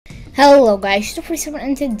Hello guys, Super7,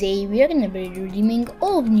 and today we are going to be redeeming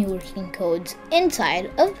all of new redeem codes inside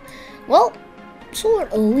of, well, Solar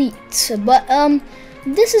Elite. But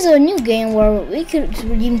this is a new game where we could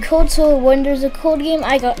redeem codes, so when there's a code game,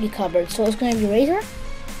 I got you covered. So it's going to be Razor.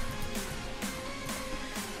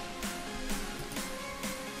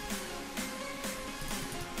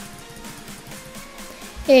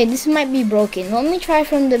 Hey, this might be broken. Let me try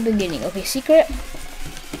from the beginning. Okay, secret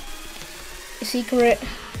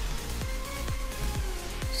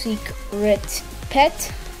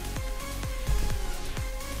pet.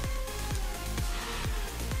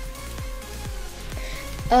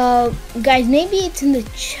 Guys, maybe it's in the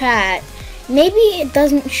chat. Maybe it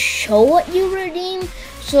doesn't show what you redeem,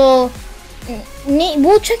 so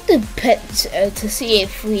we'll check the pets to see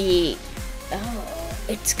if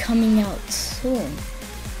it's coming out soon.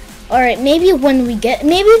 Alright, maybe when we get,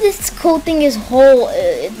 maybe this code thing is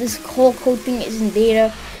this whole code thing is in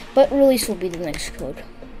beta, but release will be the next code.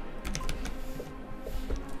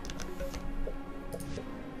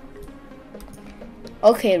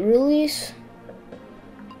 Okay, release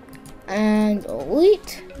and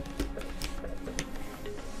elite.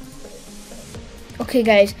 Okay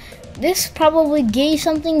guys, this probably gave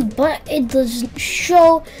something, but it doesn't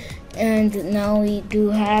show, and now we do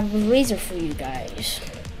have a Razor for you guys.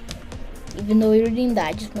 Even though we redeemed that,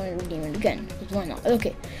 I just want to redeem it again, because why not?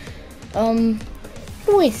 Okay,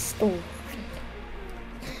 twist. Oh,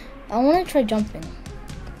 I want to try jumping.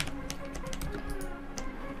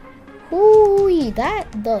 Ooh,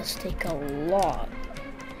 that does take a lot.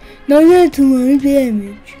 Not yet a lot of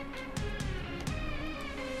damage.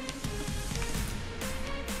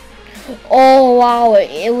 Oh wow,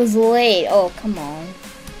 it was late. Oh, come on.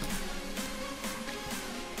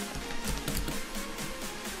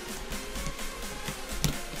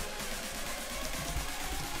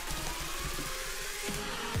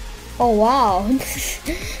 Oh wow,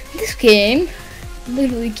 this game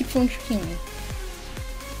literally keeps on tricking me.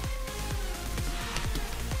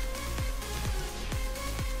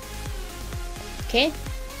 Okay.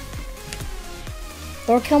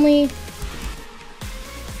 Or can we?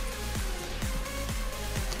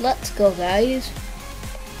 Let's go, guys.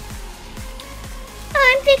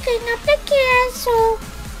 I'm picking up the castle.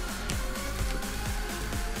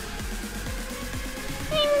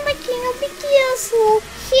 I'm picking up the castle.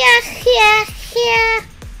 Yeah.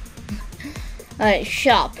 Alright,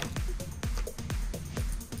 shop.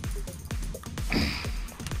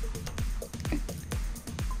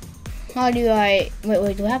 How do I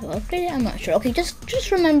wait, do I have to upgrade it? I'm not sure. Okay,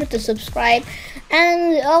 just remember to subscribe,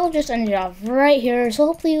 and I'll just end it off right here. So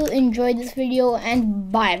hopefully you enjoyed this video,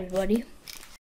 and bye everybody.